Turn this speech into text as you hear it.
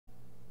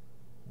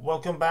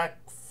Welcome back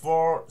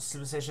for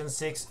Civilization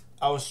 6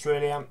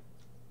 Australia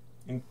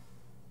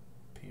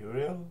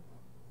Imperial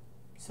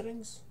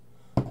settings.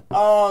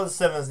 Oh, the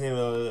 7th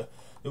level,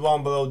 the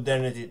one below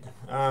Denneted.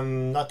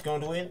 I'm not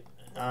going to win,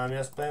 I'm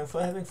just playing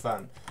for having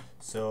fun.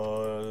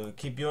 So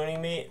keep joining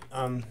me.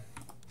 I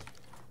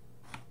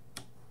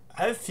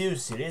have a few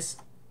cities.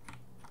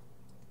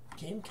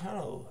 Game kind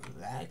of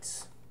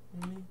lags.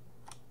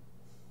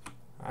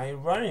 I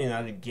run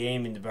another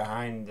game in the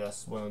behind,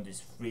 just one of these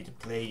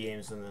free-to-play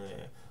games on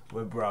the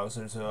web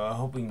browser, so I'm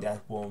hoping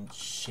that won't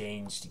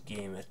change the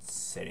game at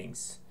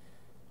settings.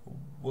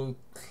 We'll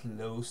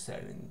close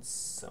that in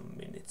some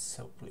minutes,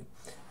 hopefully.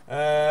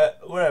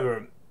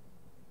 Whatever.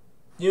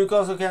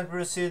 Newcastle,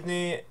 Canterbury,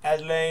 Sydney,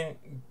 Adelaide,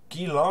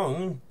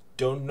 Geelong.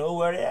 Don't know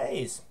where that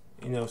is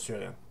in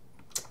Australia.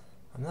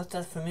 I'm not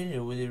that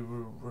familiar with it.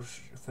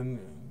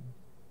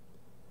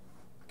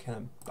 Can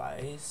I buy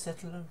a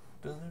settler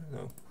builder?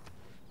 No.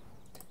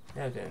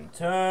 Now then,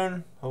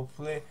 turn,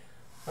 hopefully.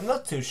 I'm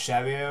not too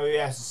shabby,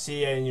 as you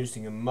see I'm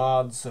using a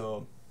mod,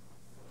 so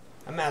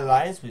I'm in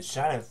alliance with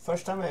China.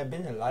 First time I've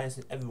been in alliance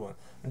with everyone.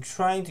 I'm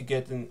trying to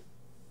get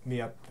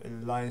me up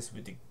in alliance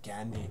with the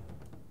Gandhi.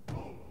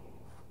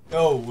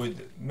 Oh,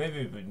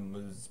 maybe with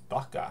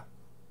Muzbaka.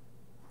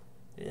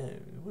 Yeah,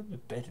 it would be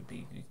better to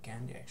be with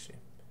Gandhi actually.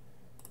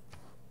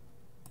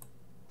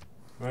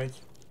 Right.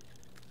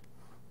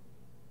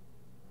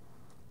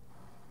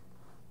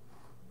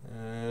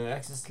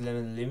 Access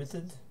level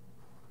limited.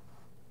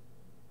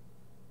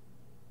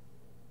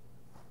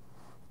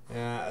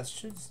 I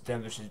should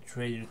establish a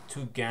trader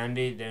to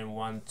Gandhi, then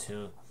one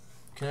to.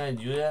 Can I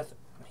do that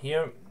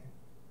here?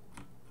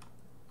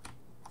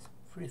 It's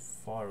pretty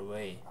far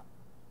away.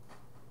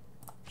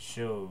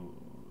 Show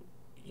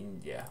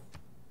India.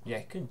 Yeah,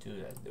 I couldn't do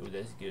that. Oh,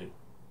 that's good.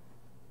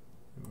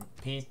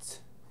 Repeat.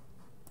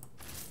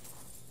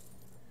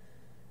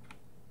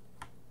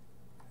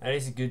 That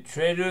is a good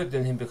trader,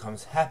 then he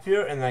becomes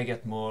happier and I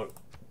get more.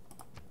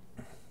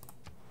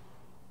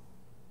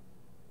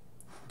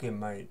 Okay,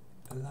 my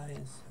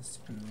alliance has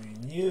to be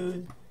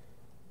renewed.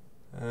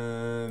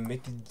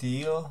 Make a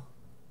deal.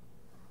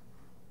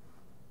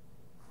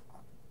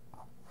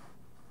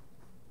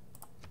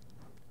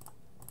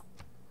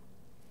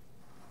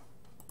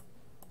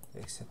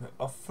 Accept my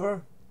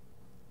offer.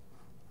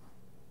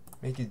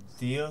 Make a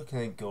deal. Can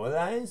I go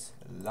alliance?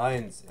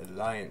 Alliance.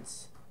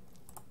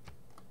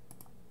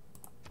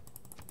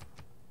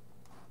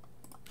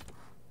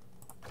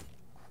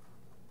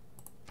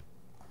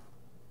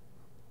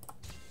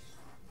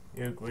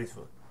 You're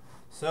grateful.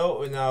 So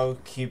we now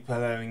keep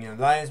having an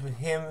alliance with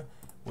him,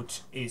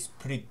 which is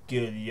pretty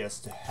good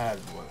just to have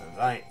one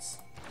alliance.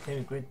 I'm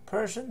a great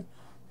person.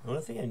 The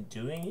only thing I'm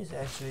doing is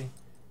actually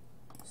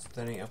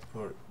studying up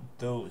for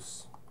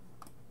those.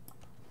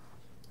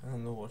 I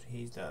don't know what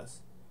he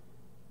does.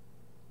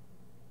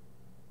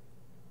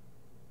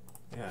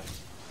 Yeah.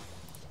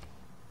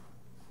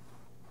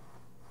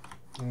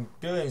 I'm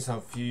building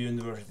some few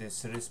universities,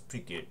 so it's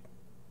pretty good.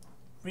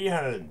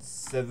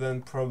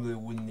 307 probably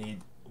would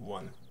need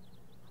one.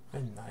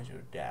 And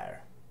neither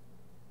there.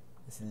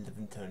 There's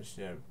 11 turns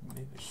there.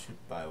 Maybe I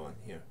should buy one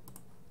here.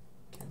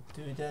 Can't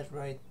do that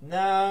right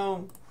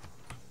now.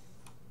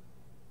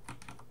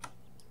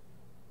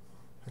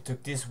 I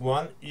took this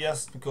one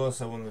just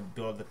because I want to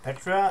build the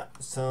Petra.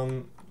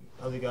 Some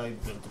other guy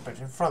built the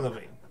Petra in front of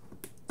me.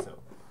 So,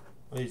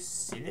 what is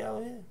city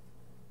out here?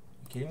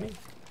 You kidding me?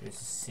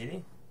 There's a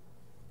city?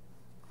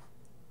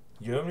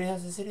 Germany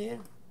has a city here?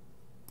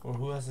 Or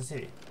who has a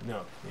city?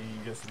 No,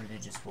 just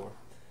religious war.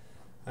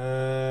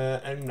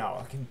 And now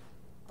I can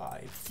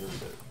buy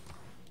builder.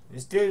 We're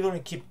still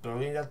gonna keep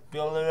building that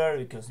builder there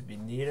because we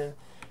need it.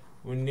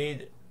 We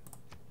need.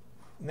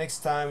 Next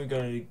time we're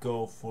gonna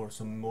go for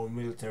some more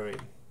military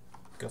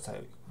because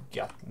I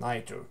got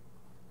nitro.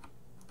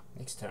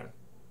 Next turn.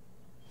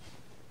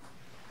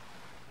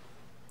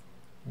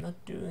 I'm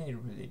not doing the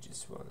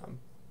religious one. I'm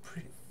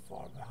pretty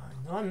far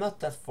behind. No, I'm not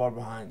that far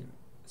behind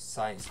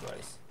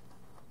science-wise.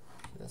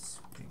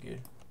 That's pretty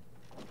good.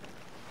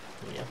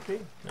 Can we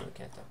upgrade? No, we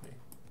can't upgrade.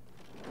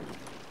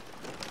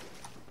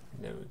 And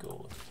then we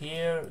go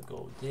here,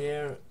 go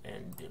there,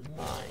 and build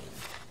mine.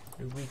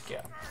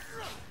 Eureka.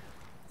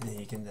 And then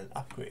you can then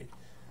upgrade.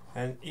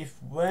 And if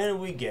when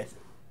we get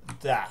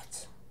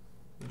that,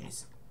 it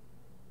is.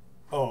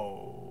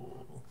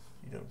 Oh,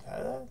 you don't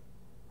have that?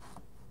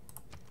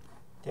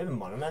 Do you have a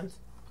monument?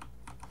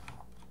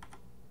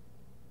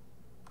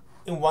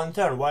 In one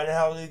turn, why the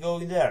hell are they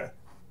going there?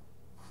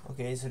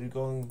 Okay, so they're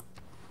going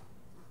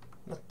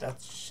not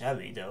that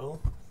shabby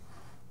though.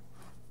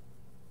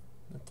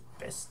 Not the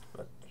best,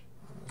 but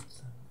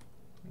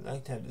I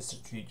like to have the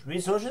strategic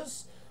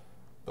resources,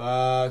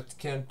 but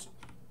can't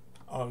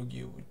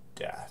argue with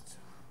that.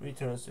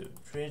 Returns to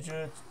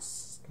treasure,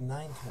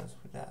 9 turns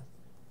for that.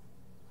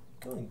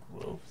 Going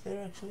growth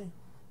there actually.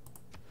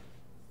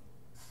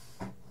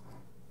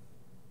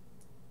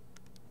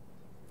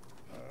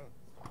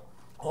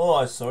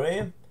 Oh,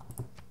 sorry.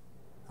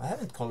 I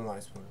haven't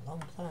colonized for a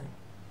long time.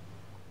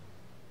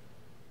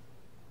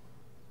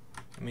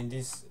 I mean,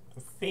 this, I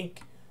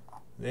think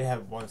They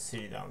have one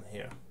city down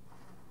here.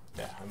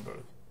 Yeah,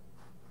 Hamburg.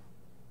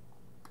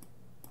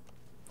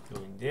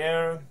 Go in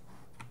there.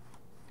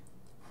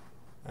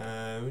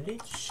 We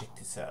need to check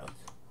this out.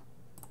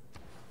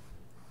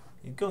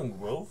 It's going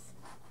growth.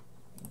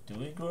 Do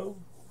we grow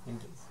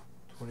into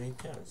 28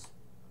 turns?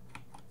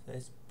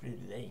 That's pretty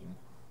lame.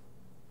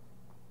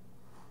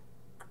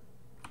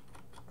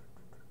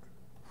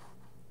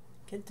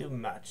 Can't do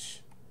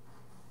much.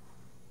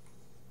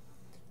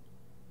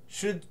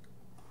 Should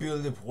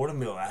build a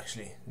watermill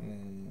actually.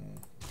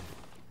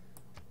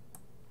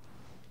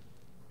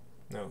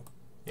 No.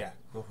 Yeah,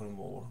 go for the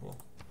more watermill.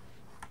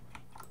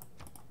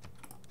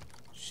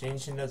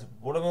 Changing that to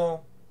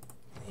watermill.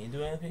 Can he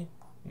do anything?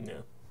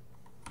 No.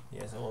 He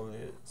has all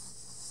the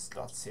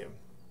slots here.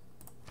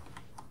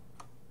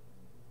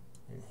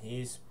 And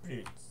he's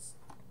pretty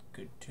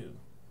good too.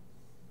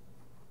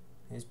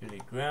 He's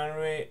building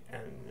granary,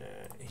 and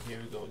here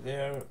we go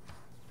there.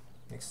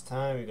 Next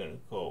time we're gonna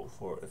go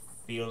for a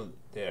field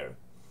there.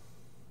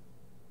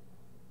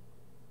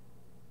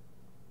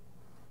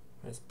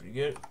 That's pretty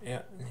good.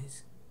 Yeah, and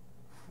he's.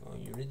 Oh,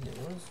 you read the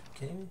notes?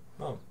 Can you?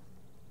 Oh,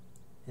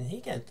 and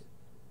he can't.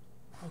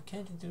 Why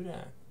can't he do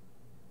that?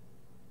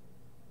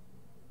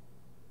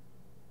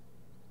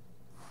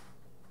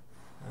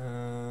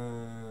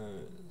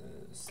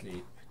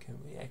 Sleep. Can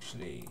we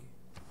actually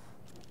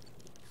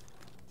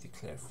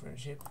declare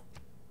friendship?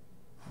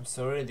 I'm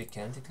sorry, they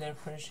can't declare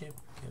friendship.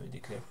 Can we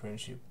declare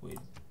friendship with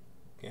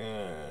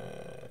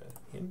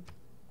him?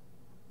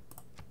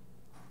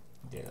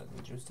 They're not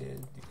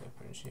interested. Declare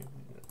friendship.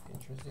 Not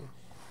interested.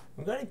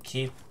 I'm gonna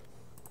keep.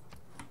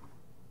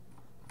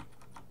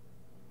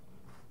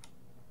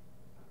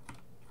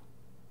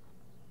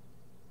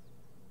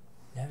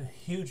 I have a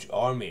huge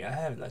army. I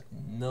have like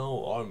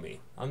no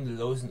army. I'm the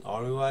lowest in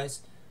army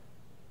wise.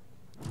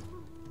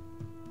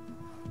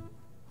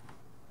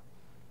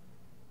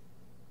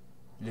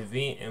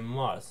 Levine and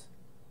Mars.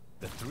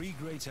 The three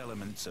great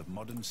elements of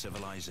modern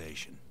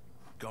civilization: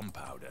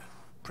 gunpowder,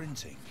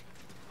 printing,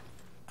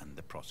 and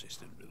the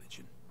Protestant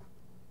religion.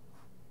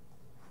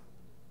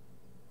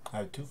 I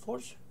have 2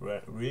 forts?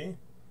 Really?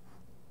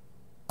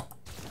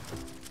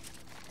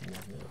 Did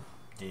not know.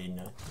 Did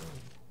not know.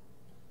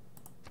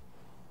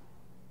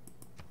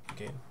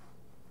 Okay.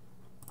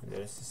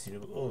 There's the city.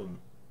 Oh,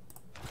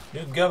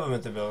 new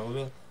government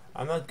available.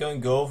 I'm not going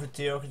to go for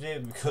theocracy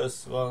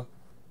because, well,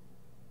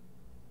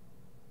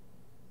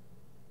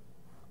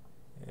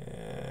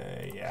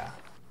 yeah.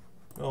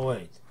 Oh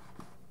wait.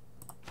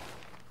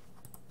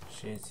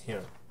 She's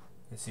here.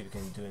 Let's see if we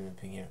can do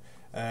anything here.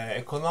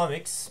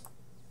 Economics.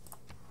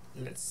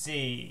 Let's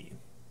see.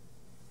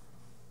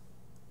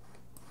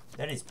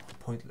 That is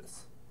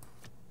pointless.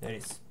 That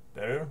is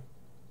better.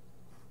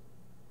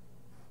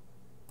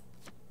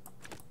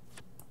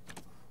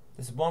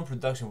 There's one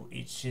production for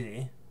each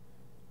city.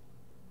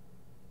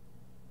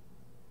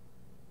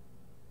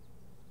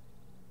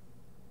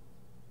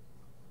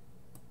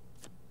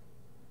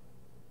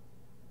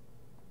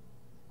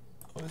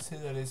 I would say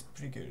that is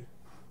pretty good.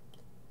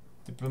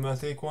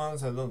 Diplomatic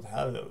ones, I don't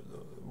have the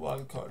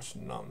wild cards,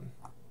 none.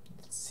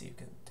 Let's see if we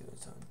can do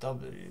some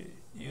W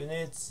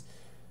units.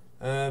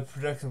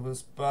 Predictable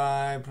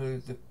spy,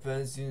 product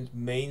defense unit,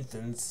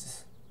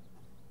 maintenance.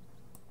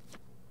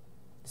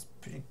 It's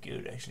pretty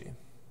good actually.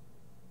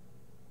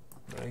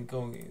 But I'm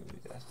going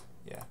with that,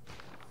 yeah.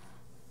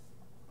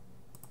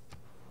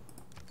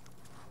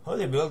 How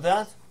they build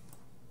that?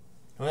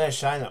 Oh, that's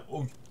China.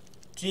 Oh,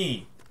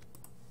 gee.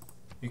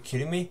 You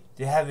kidding me?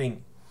 They're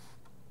having.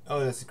 Oh,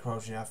 that's a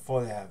corruption. I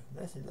thought they have.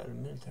 That's a lot of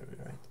military,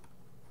 right?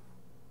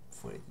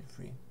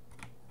 483.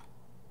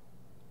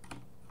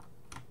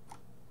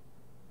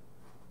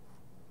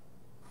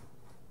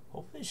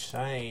 Hopefully,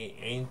 China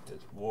ain't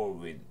at war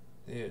with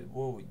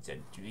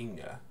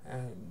Zadringa. I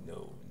have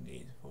no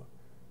need for.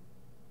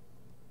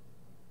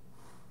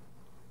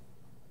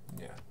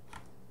 Yeah.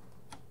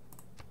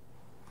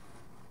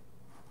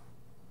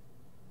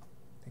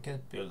 They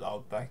can't build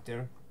out back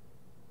there.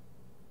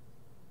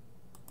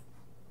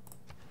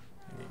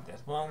 I need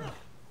that one.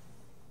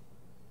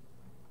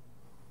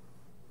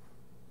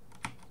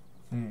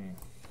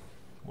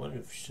 Wonder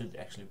if we should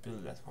actually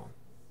build that one.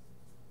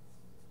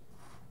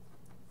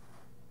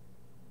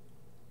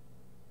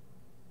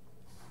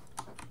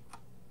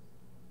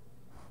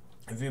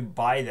 If we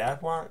buy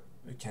that one,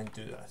 we can't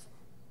do that.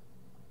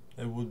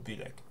 It would be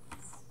like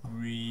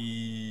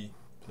 3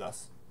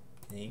 plus.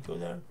 Can he go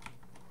there?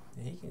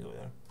 Yeah, he can go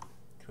there.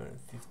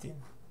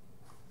 215.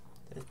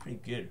 That's pretty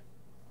good.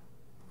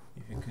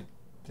 If you could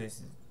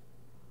place it.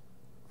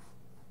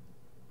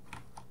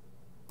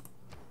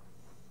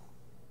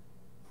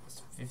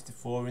 It's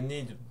 54. We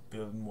need to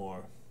build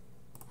more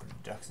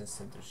production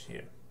centers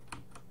here.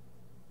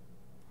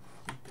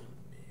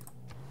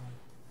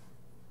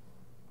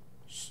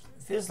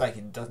 Feels like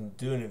it doesn't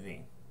do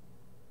anything.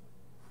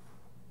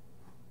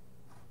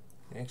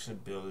 You can actually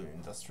build an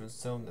industrial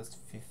zone. That's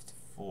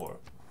 54.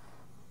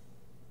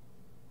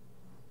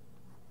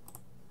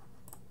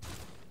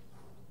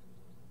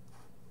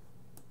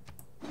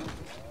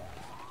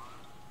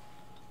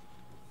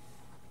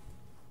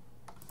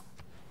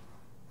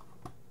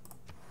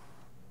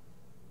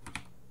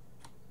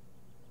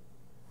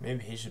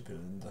 Maybe he should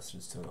build an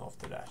industrial zone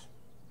after that.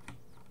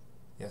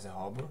 He has a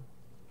harbor?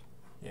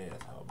 Yeah, he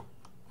has a harbor.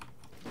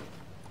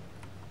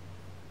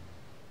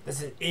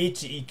 That's an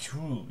HE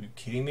crew, you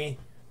kidding me?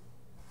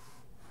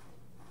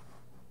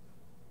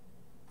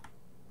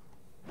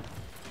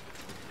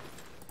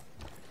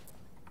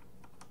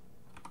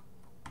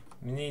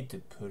 We need to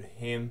put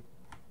him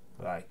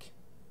like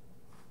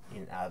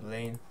in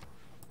Adelaide.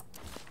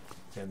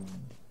 Then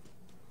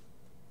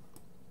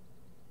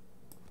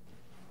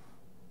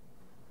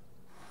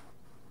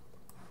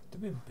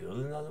did we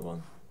build another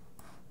one?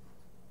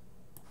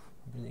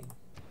 Building.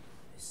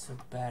 It's so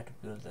bad to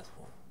build that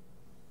one.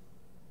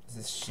 This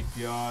is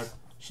shipyard.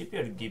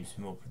 Shipyard gives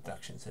more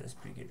production, so that's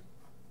pretty good.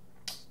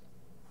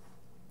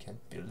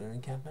 Can't build an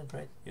encampment,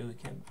 right? Yeah, we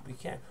can. We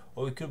can.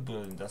 Or we could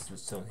build an industrial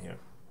zone here.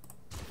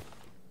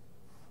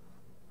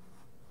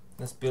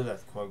 Let's build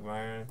that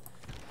quagmire,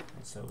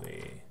 and so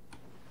we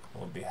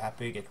will be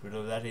happy. Get rid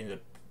of that in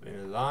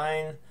the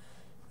line.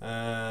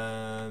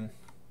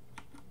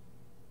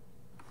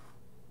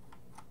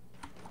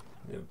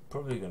 They're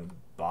probably gonna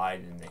buy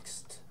the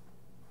next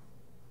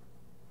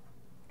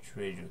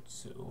trade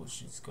route,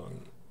 which is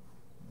going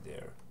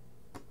there.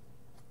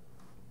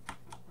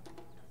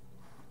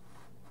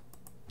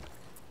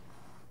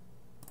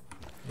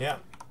 Yeah,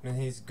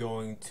 and he's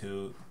going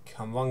to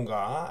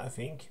Kamwanga, I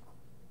think.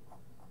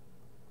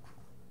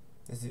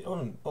 Is it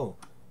on? Oh,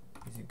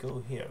 does it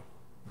go here?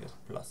 Yes,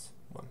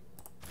 +1.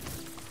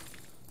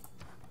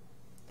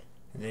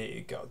 There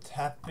you go,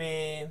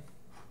 happy.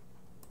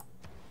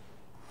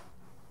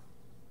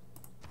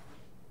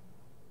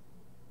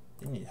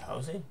 They need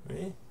housing?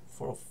 Really?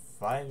 4 or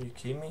 5? Are you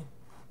kidding me?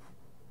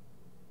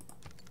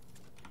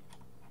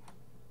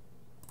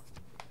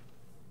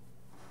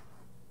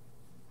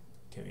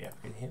 Can we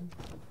upgrade him?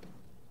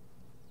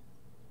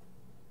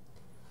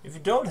 If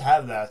you don't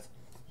have that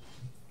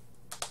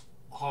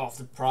half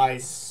the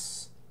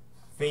price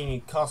thing,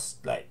 it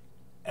costs like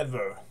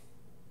ever.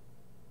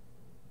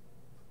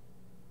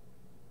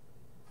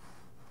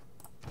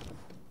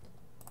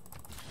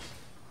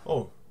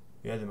 Oh,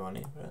 you have the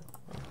money for that?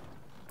 Oh.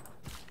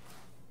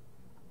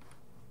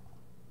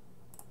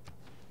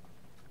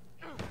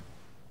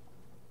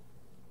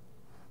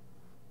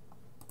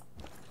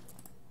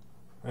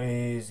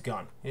 He's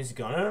gone. He's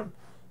gone.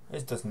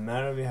 It doesn't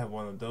matter. We have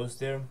one of those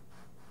there.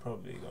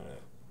 Probably gonna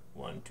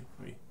 1, 2,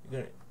 3. We're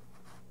gonna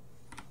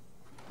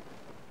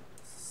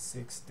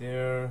 6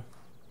 there.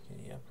 Can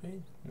he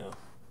upgrade? No.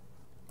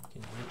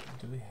 Can he?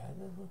 Do we have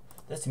that one?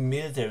 That's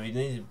military. We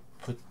need to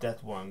put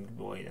that one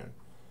away then.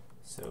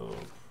 So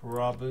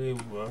probably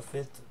worth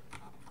it.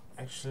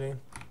 Actually,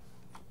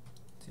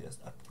 to just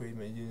upgrade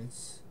my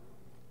units.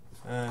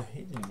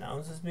 He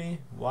denounces me.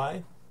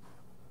 Why?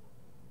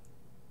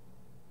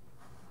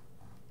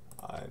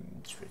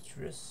 I'm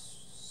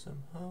treacherous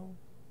somehow.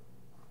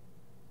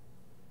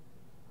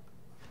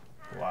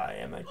 Why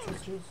am I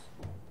treacherous?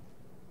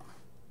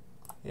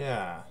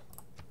 Yeah.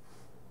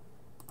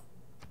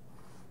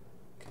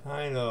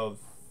 Kind of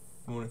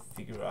want to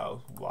figure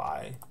out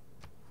why.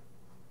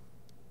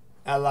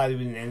 Allied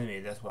with an enemy,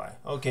 that's why.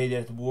 Okay,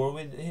 they're at war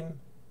with him.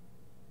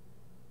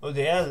 Oh,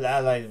 they are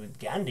allied with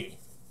Gandhi.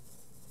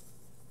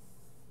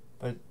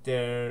 But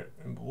they're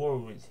at war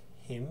with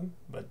him,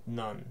 but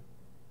none.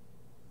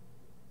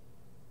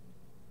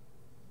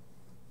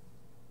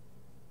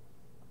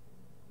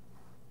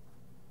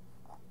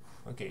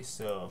 Okay,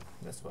 so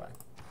that's why.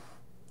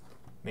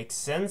 Makes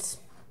sense.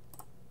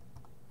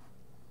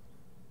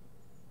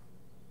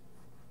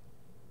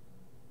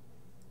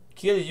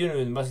 Kill the unit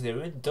with musket.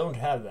 We don't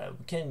have that.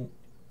 We can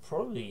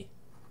probably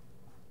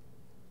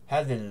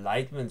have the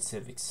enlightenment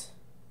civics.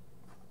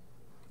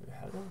 Can we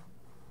have that?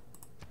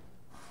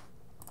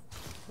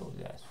 Oh,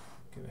 that.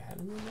 Can we have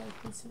the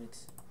enlightenment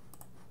civics?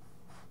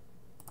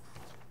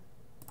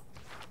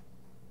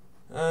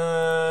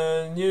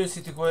 New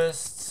city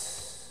quests.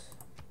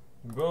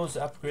 Roads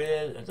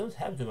upgraded. I don't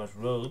have too much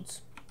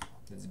roads.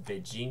 That's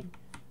Beijing.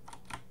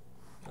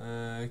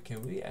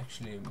 Can we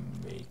actually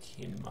make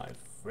him my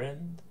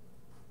friend?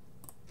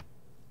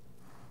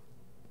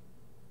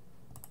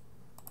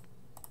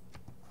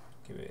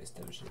 Can we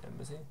establish an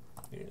embassy?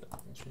 We're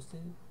not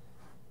interested.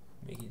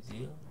 Make a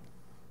deal.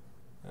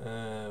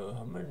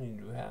 How many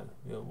do we have?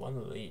 We have 1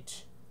 of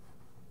each.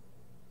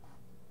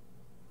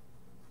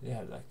 They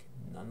have like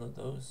none of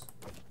those.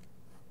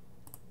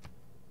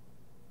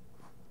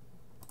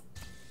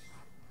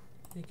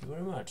 Thank you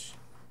very much.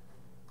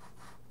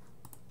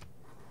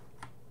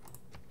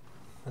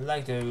 I'd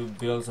like to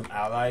build some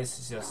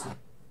allies, just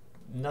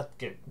not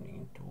get me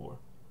into war.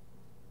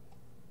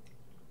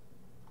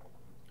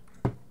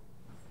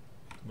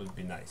 Would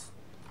be nice.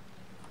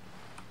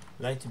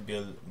 I'd like to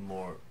build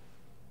more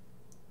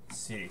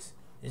cities.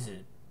 Is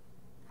it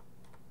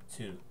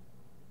 2?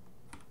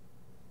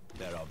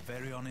 There are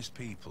very honest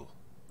people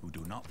who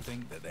do not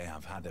think that they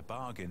have had a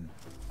bargain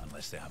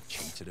unless they have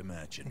cheated a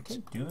merchant. I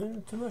can't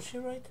do too much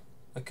here, right?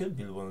 I could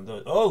build one of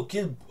those. Oh,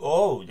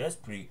 oh, that's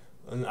pretty.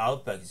 An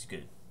outback is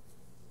good.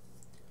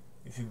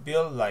 If you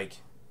build like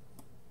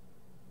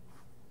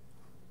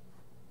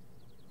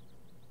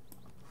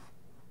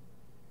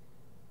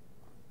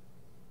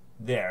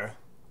there.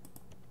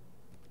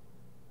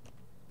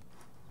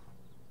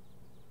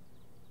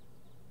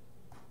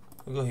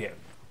 We'll go here.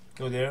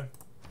 Go there.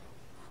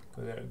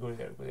 Go there. Go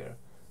there. Go there.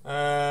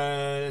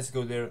 Let's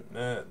go there.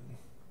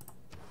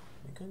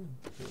 We can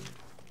build.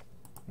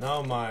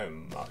 Now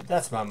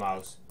that's my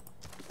mouse.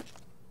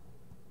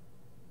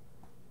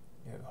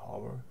 You have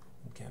harbor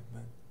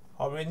encampment.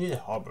 Harbor. We need a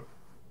harbor.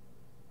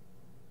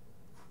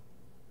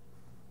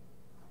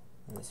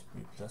 Let's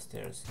replace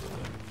stairs. Go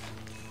there.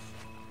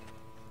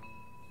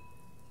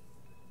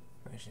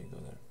 Actually, go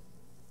there.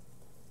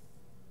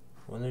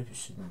 Wonder if you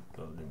shouldn't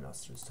build the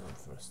industrial stone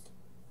first.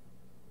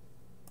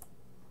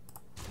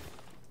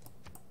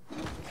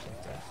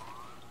 Like that.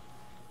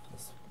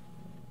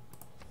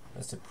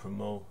 That's a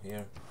promo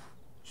here.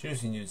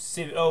 Choosing new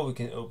civic. Oh, we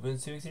can open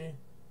civic 3.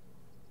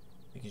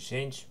 We can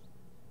change.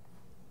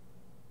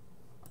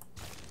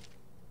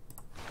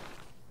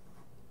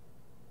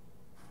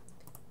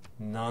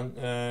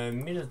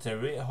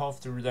 Military, half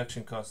the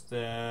reduction cost.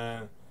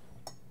 50%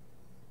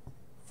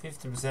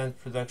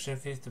 production,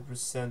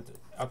 50%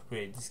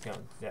 upgrade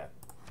discount. Yeah.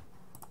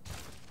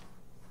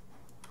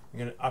 I'm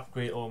gonna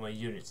upgrade all my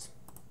units.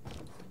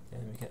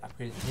 Then we can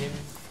upgrade him.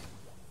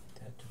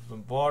 To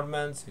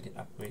bombardments, we can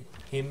upgrade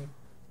him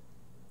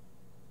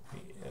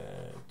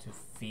to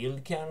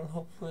field cannon,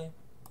 hopefully.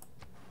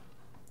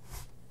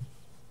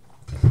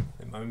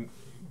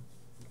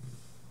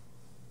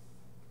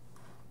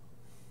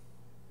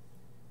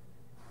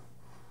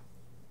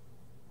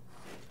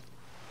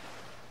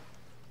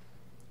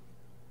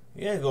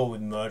 Yeah, go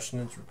with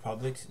Merchant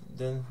Republic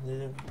then,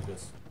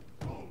 because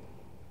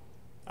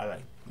I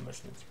like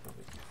Merchant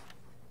Republic.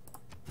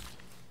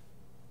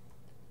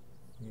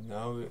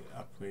 Now we're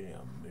upgrading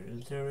our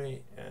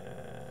military.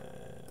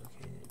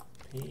 Okay,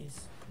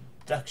 peace.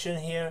 Production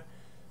here.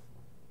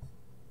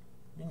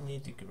 We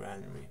need the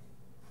granary.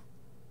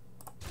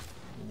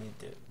 We need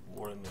the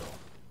water mill.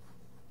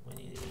 We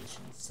need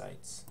ancient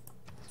sites.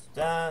 So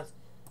that.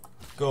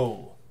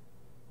 Go.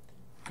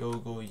 Go,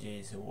 go,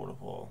 Jason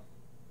Waterfall.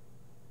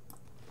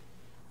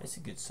 That's a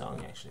good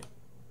song, actually.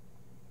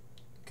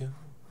 Go,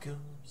 go,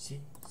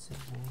 Jason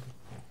Waterfall.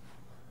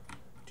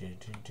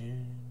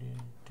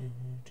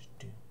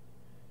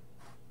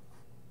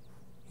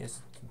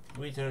 Yes,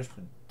 3 turns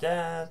for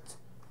that.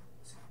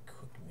 It's a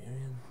quick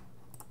Marion.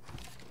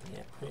 Can you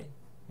upgrade?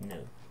 No.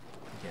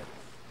 Okay.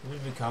 It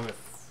will become a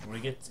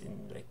frigate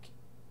in like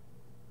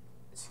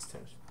 6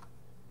 turns.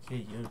 Okay,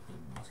 European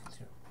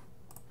musketeer.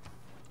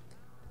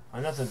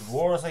 I'm not at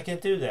war, so I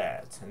can't do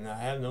that. And I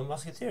have no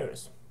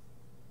musketeers.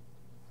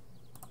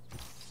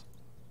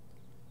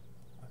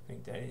 I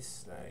think that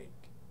is like.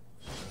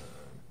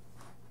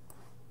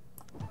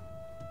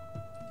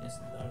 Yes,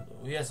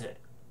 oh, yes, it.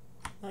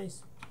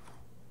 Nice.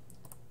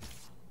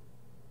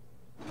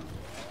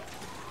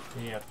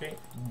 Yeah, pay.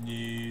 No,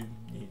 need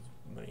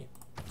money.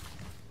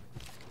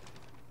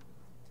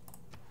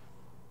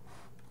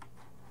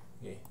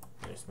 Okay,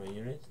 there's my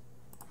unit.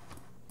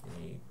 Can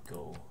he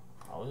go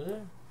out of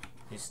there?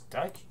 He's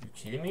stuck? You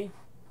kidding me?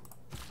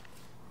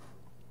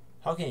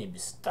 How can he be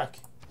stuck?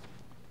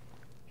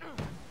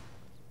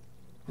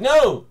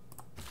 No!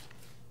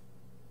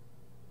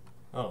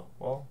 Oh,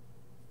 well.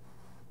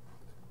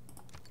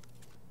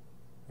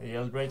 I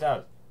yelled right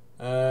out.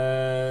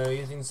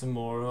 Getting some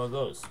more of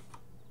those.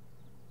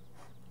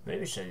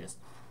 Maybe should I just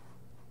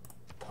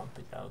pump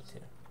it out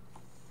here.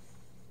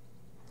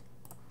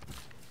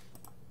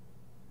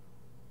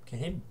 Can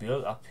he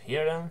build up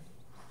here then?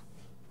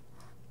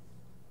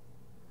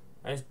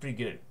 That's pretty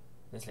good.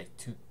 That's like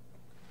 2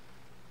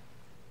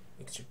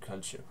 extra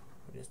culture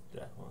for just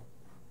that one.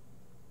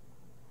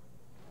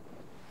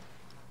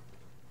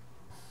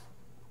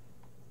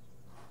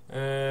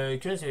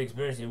 Currency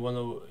experience in one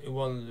of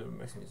the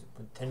maximum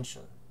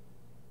potential.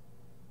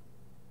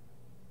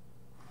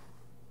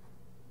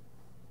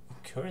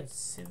 Current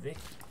civic.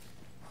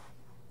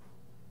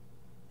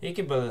 He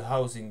can build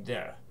housing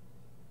there.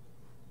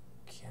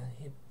 Can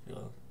he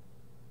build?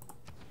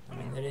 I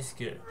mean, that is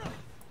good.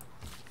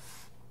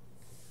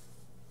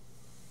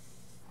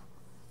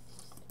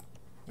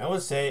 I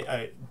would say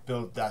I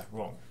built that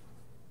wrong.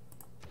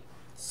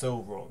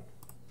 So wrong.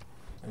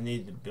 I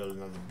need to build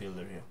another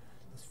builder here.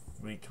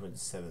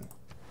 327.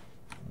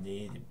 I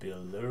need a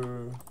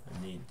builder.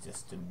 I need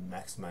just to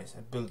maximize.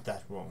 I built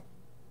that wrong.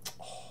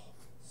 Oh,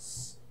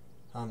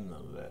 son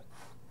of a.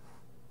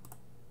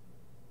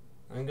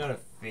 I'm gonna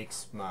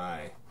fix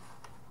my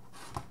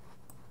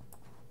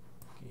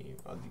game,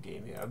 other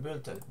game here. I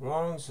built that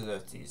wrong, so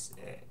that is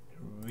a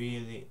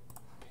really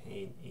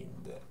pain in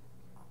the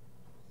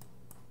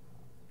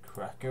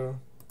cracker,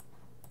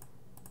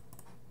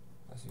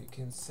 as you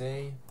can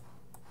say.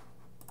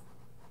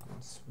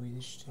 On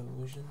Swedish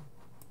television.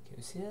 Can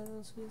you see that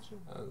on Swedish?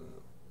 I don't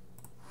know.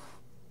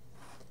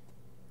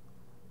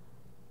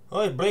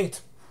 Oh, it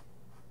blinked.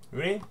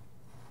 Really?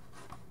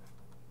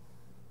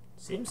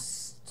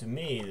 Seems to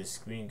me the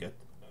screen got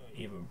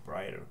even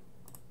brighter.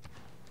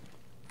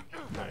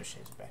 Now it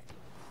shades back.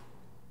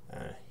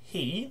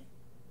 He.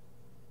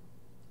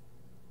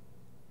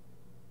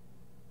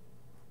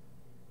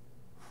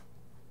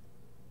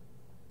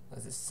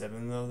 the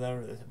 7 of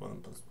there. That's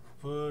 1 plus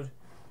food.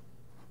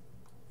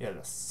 Yeah,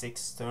 that's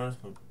 6 turns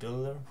per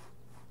builder.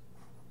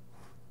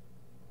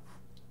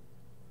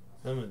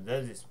 Some of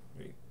that is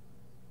big.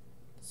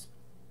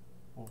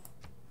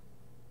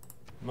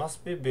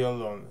 Must be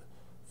built on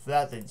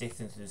flat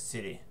adjacent to the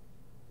city.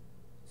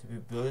 So we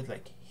build it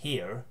like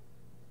here.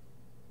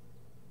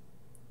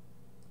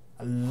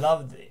 I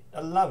love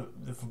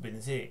the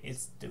Forbidden City.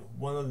 It's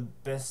one of the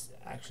best,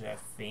 actually, I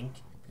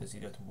think, because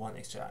you got 1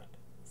 extra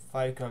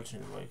 5 culture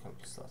and 1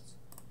 culture slots.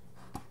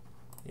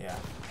 Yeah,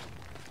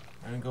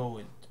 I'm gonna go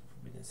with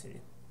Forbidden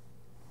City.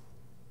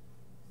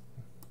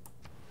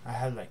 I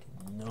have like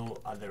no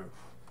other.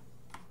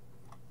 Can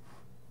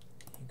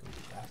you go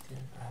back here?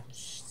 I have to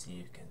see if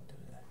you can do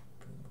that.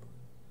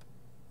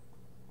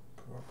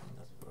 Probably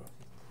not worth it.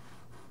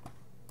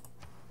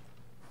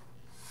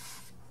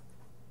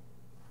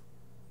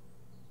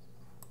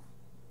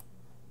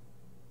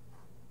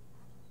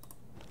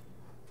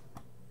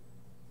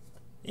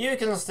 You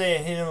can stay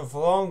hidden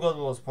for long. God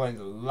was pointing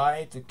the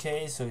light.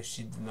 Okay, so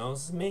she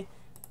denounces me.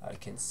 I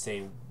can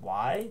say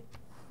why.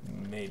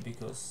 Maybe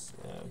because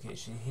okay,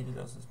 she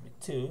denounces me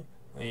too.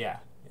 Yeah,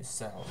 it's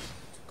settled.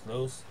 Too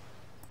close.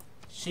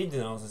 She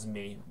denounces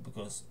me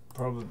because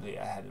probably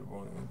I had the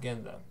wrong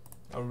agenda.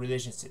 Our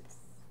relationship.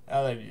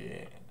 Yeah,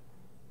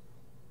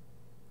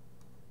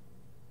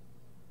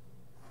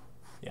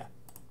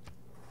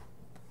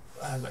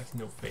 I have like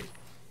no faith.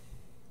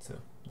 So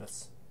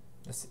that's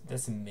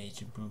a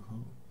major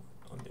boo-hoo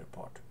on their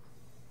part.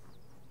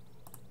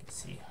 You can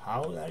see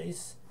how that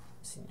is.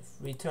 It's in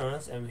 3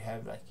 turns, and we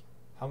have like,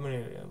 how many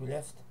are we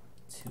left?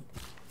 2.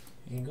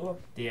 You can go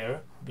up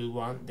there, build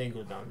 1, then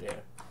go down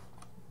there,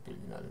 build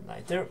another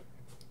niter.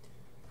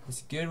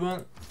 It's a good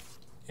one,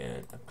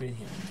 and upgrade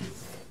him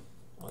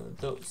to one of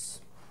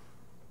those.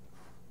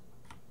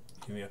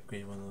 Can we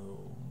upgrade one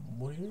of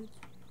more units?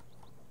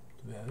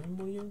 Do we have any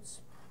more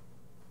units?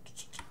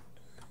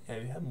 Yeah,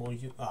 we have more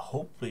units.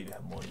 Hopefully we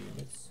have more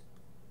units.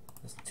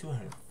 That's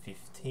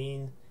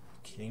 215.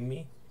 Kidding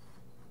me?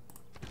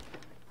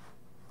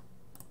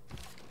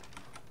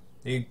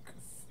 The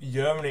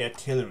Germany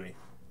artillery.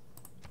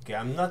 Okay,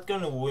 I'm not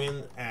gonna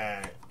win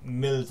a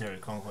military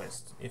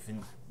conquest if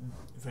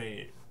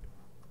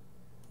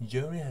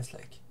Germany has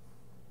like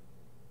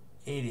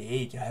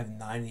 88. I have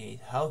 98.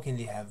 How can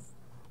they have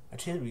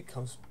artillery?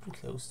 Comes pretty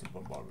close to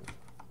bombardment.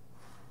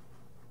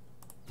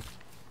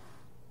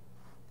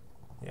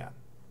 Yeah.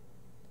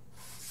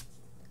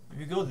 If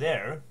you go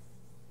there,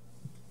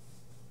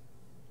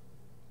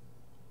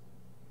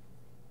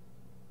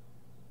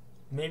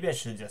 maybe I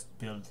should just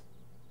build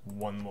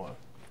 1 more.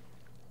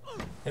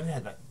 Then we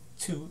had like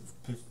 2.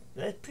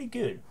 That's pretty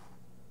good.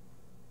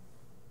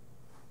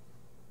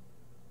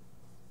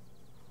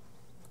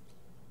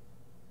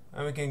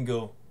 And we can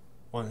go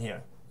 1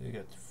 here. We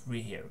got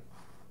 3 here.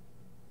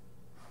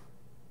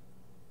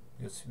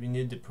 Because we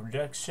need the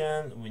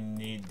production, we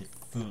need the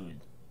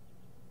food.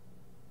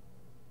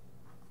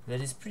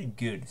 That is pretty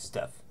good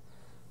stuff.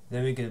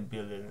 Then we can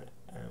build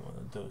one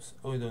of those.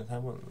 Oh, we don't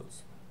have one of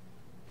those.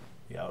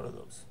 We're out of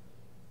those.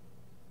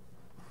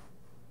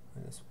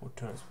 And that's 4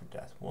 turns for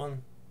that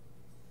one.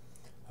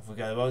 I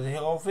forgot about the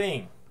whole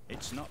thing.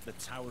 It's not the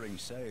towering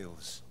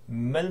sails,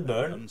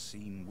 Melbourne. the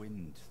unseen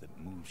wind that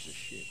moves the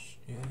ship.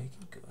 Yeah,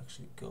 you can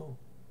actually go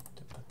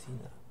to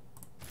Patina.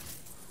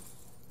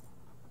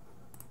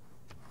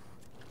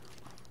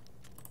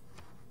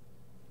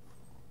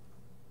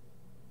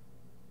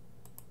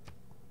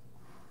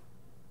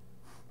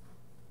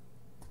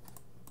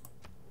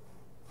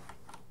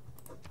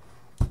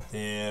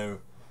 They're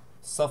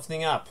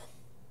softening up.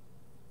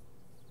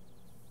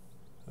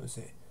 Let's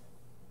see.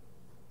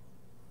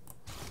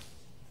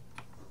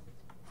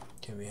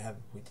 Can we have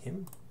with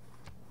him?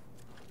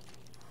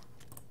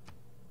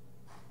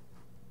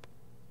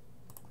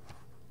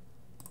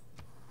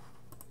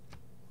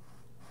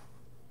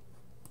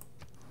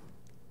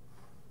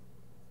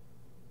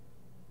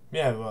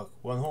 Yeah, well,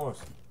 1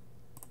 horse.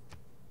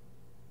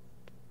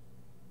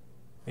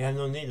 We have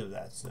no need of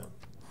that, so.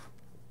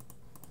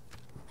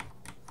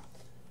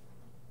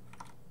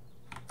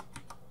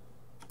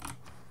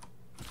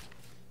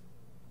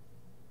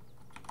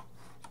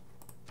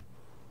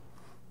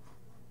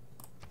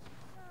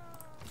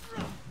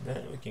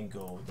 Then we can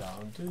go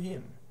down to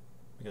him,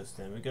 because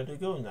then we gotta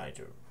go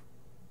niter.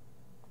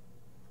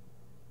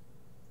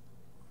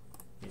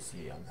 Is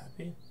he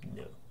unhappy?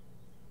 No.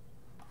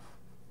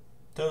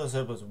 Total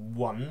surplus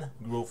 1,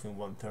 growth in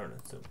 1 turn,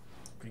 so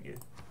pretty good.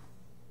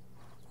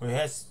 Well, he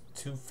has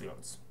 2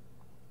 fields.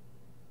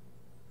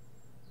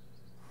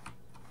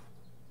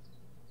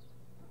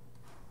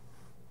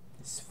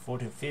 It's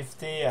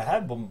 1450. I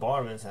have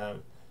bombardments.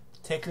 I'm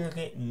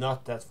technically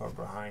not that far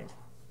behind.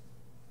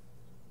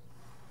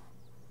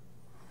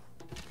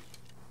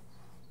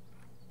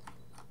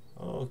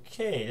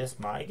 Okay, that's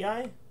my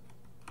guy.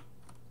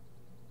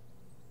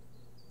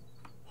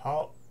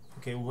 How?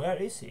 Okay,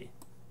 where is he?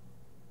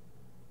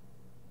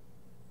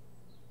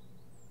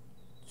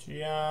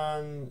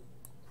 Jian.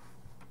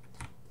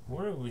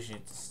 Where we should?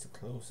 It's the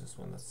closest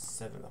one. That's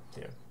 7 up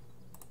there.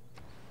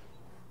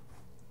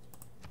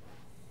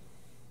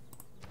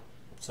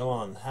 So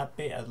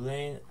unhappy at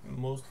lane,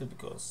 mostly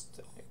because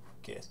they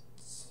get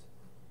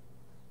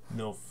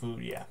no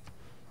food. Yeah.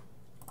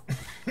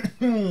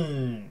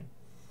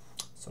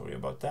 Sorry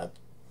about that.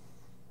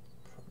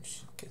 Probably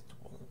should get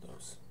one of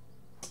those.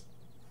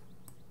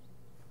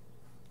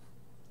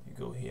 You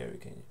go here, you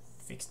can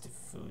fix the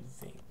food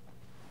thing.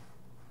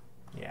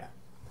 Yeah.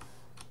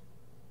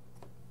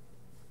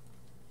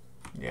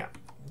 Yeah,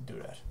 do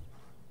that.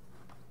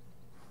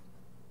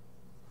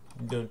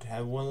 Don't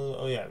have one of those.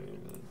 Oh yeah,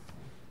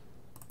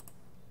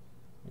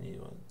 we need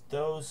one of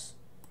those.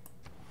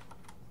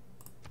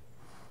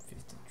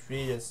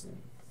 53, that's in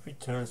 3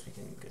 turns we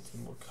can get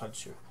more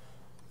culture.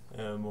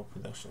 More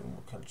production,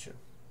 more culture.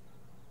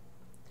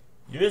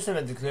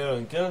 Jerusalem declared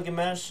on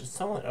Gilgamesh.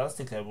 Someone else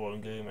declared war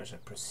on Gilgamesh, I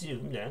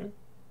presume, then.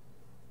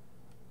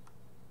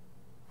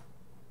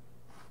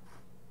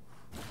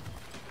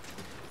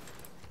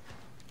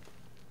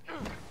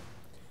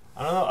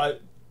 I don't know,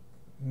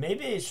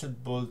 maybe I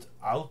should build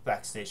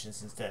outback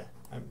stations instead.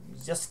 I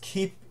just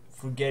keep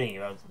forgetting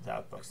about the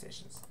outback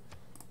stations.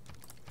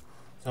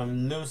 So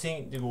I'm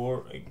losing the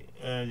war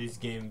this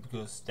game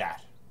because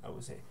that, I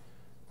would say.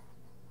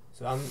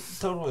 So I'm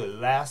totally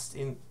last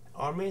in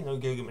army. No,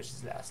 Gilgamesh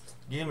is last.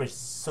 Gilgamesh is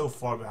so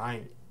far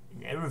behind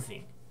in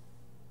everything.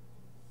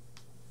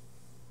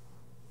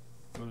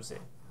 What would say?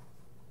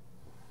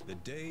 The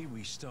day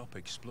we stop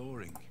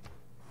exploring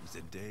is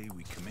the day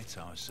we commit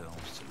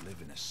ourselves to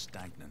live in a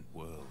stagnant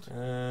world.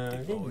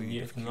 The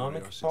new of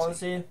economic curiosity,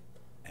 policy.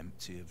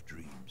 empty of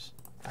dreams.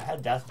 I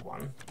had that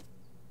one.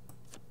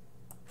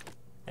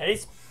 I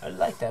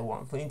like that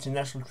one for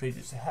international trade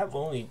routes. I have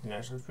only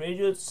international trade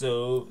routes,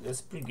 so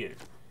that's pretty good.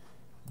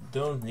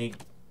 Don't need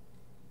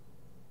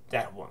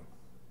that one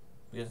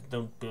because I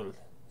don't build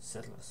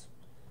settlers.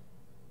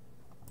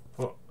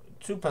 For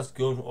 2+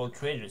 gold for all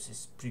traders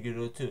is pretty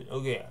good too.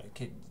 Okay, I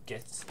can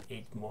get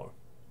 8 more.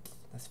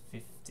 That's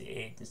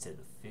 58 instead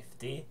of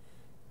 50.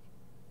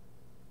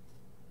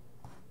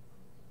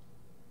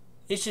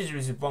 Each district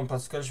receives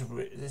 1+ culture, for,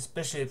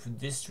 especially for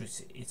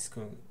districts. It's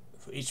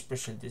for each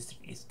special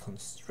district it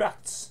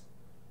constructs,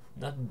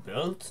 not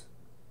built.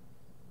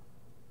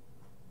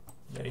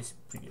 That is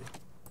pretty good.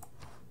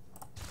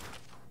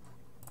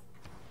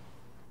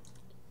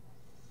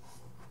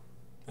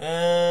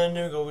 And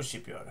there we go with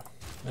shipyard,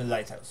 the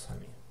lighthouse. I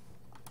mean,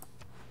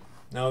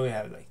 now we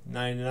have like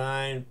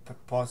 99 per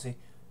posse.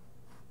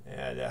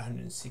 Yeah, there are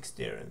 106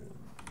 there, and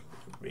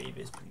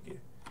Arabia is pretty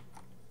good.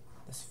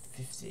 That's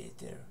 58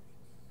 there.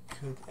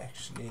 Could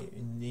actually,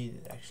 we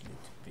need actually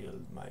to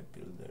build my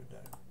builder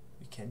there.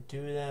 We can't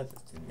do that.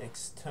 That's the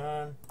next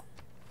turn.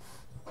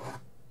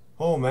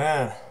 Oh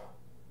man!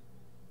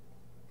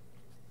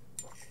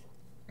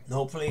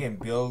 Hopefully, I can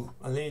build.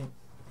 I mean,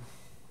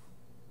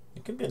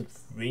 you can build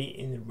 3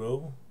 in a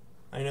row.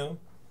 I know.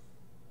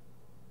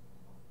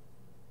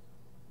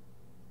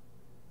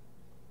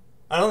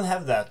 I don't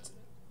have that.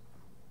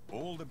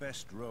 All the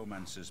best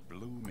romances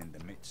bloom in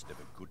the midst of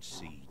a good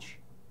siege.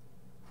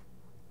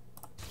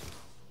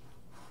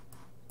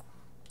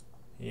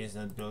 He is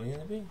not building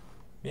anything?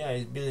 Yeah,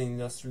 he's building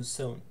industrial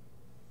zone.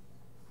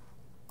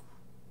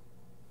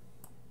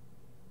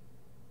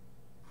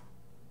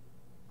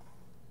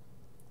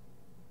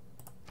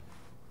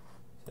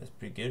 That's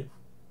pretty good.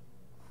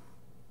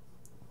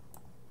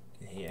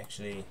 Can he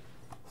actually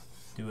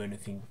do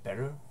anything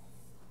better?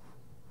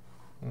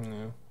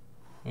 No.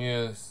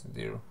 Yes,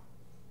 zero.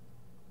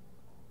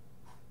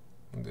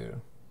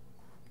 There.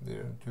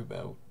 2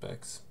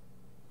 outbacks.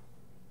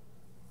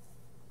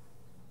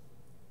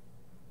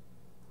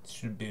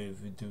 Should be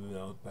if we do it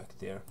out back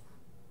there.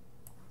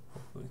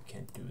 Hopefully we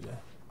can't do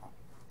that.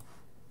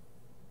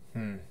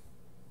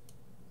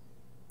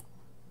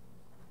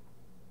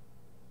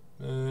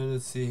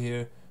 Let's see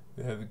here.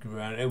 We have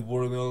a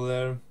war mill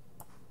there.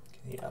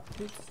 Can he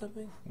upgrade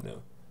something?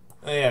 No.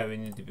 Oh yeah, we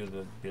need to build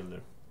a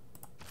builder.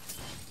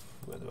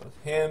 What about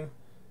him?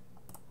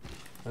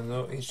 I don't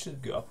know, he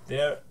should go up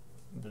there.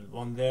 Build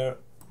one there.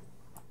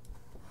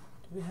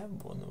 Do we have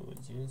one of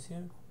the units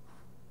here?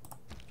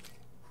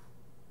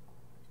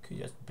 Could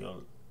just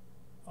build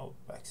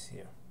outbacks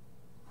here.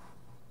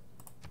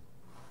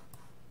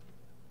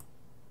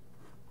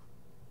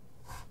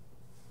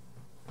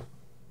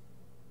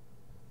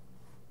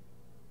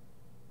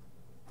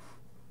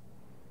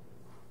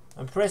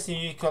 I'm pressing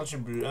new culture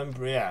brew.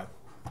 Yeah,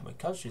 my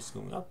culture is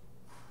going up.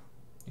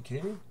 You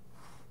kidding me?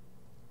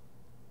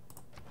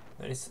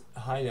 That is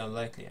highly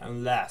unlikely.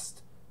 I'm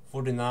last.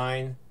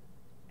 49.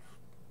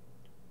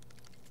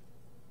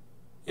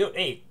 You're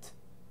 8.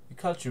 The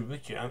culture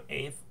victory. I'm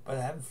 8th, but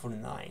I have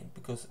 49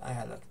 because I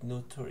had like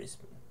no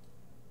tourism.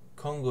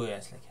 Congo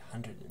has like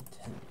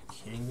 110. Are you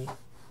kidding me?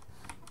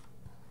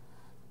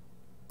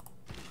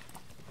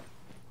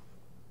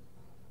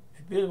 If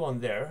you build one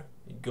there,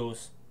 it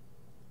goes.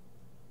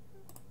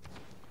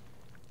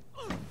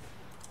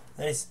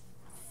 That is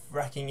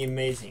fracking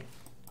amazing,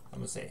 I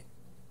must say.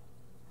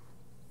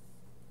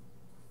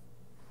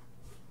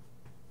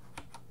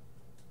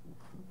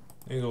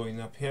 We're going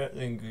up here,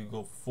 then we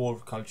go 4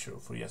 culture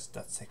for just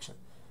that section.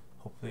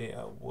 Hopefully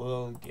I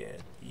will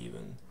get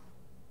even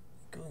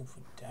going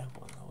for that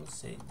one. I would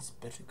say it's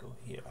better go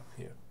here, up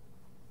here.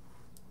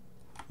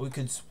 We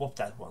could swap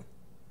that one.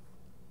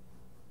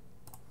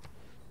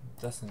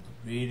 Doesn't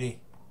really.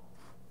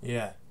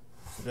 Yeah,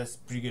 so that's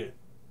pretty good.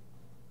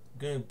 I'm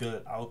gonna build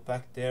it out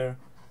back there.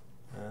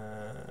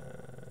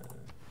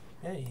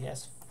 Yeah, he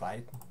has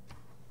 5.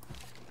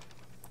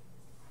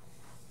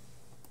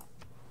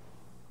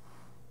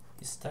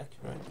 He's stuck,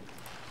 right?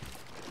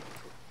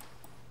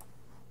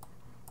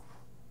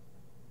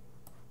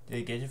 Did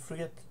I get a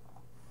frigate?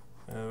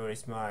 Where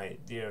is my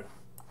dear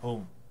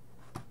home?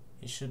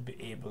 He should be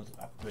able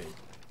to upgrade.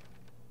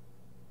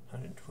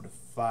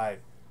 145.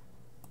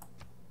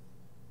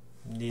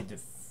 Need the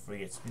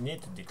frigates. We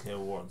need to declare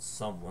war on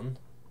someone.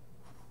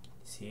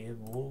 Is he at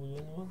war with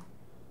anyone?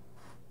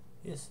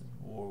 Yes,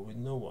 at war with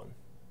no one.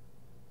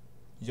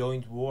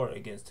 Joint war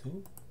against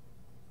who?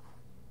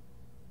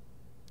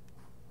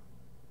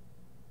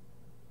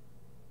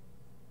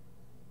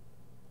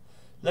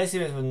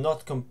 Lexington will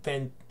not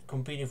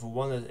competing for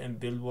wonders and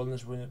build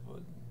wonders when it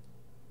would.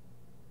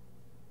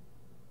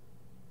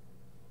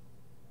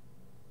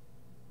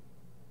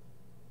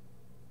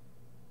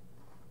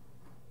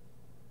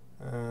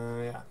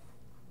 Yeah.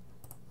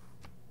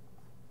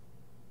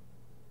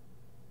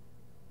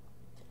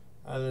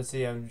 Let's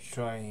see, I'm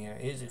trying here.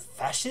 Is it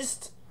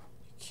fascist?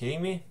 You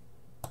kidding me?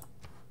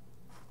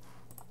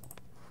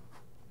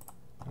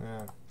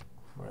 Yeah,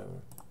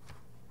 whatever.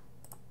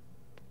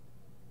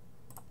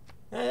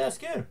 Yeah, that's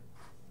good.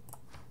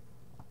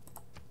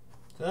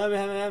 So now we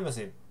have an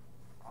embassy.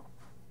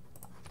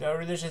 Their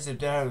relationship,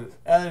 they have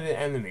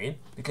enemy.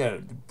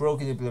 Declare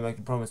broken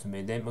diplomatic promise to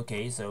made them.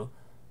 Okay, so.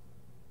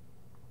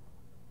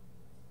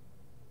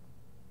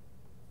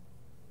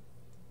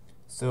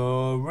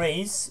 So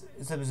race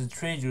establishes a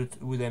trade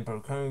route with the Emperor.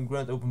 Current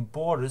grant open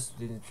borders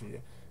within the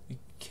trade. We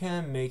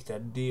can make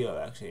that deal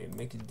actually.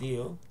 Make a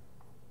deal.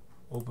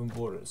 Open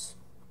borders.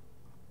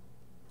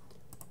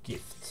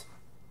 Gift.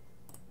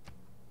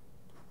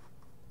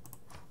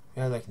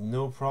 We have like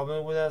no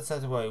problem with that.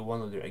 That's why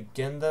one of their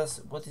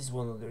agendas. What is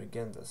one of their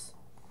agendas?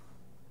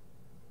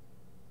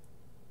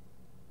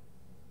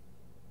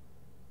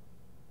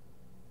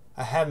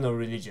 I have no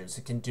religion,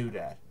 so I can do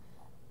that.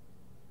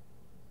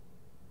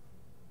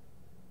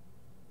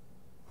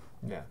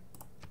 Yeah.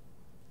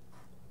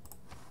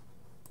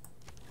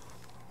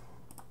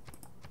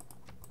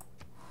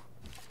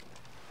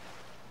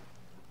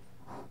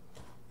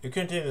 You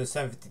can't even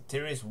understand if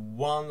there is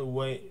one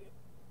way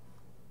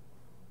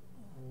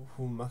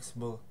who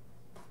maximal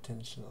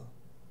potential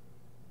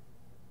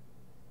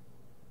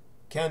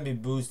can be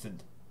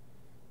boosted.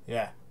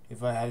 Yeah,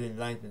 if I have the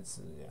enlightenment,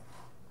 yeah.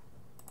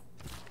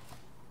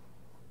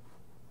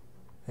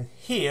 And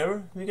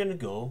here we're gonna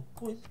go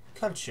with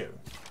culture.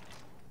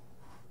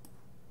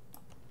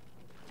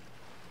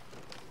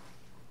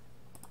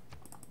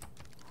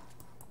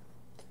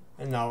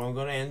 And now I'm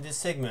gonna end this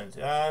segment.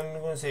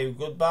 I'm gonna say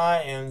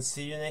goodbye and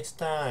see you next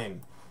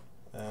time.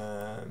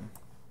 I'm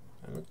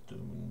not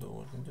doing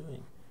what I'm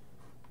doing.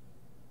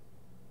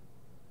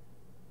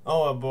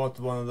 Oh, I bought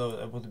one of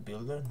those. I bought a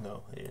builder?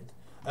 No, I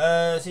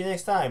didn't. See you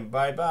next time.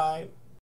 Bye bye.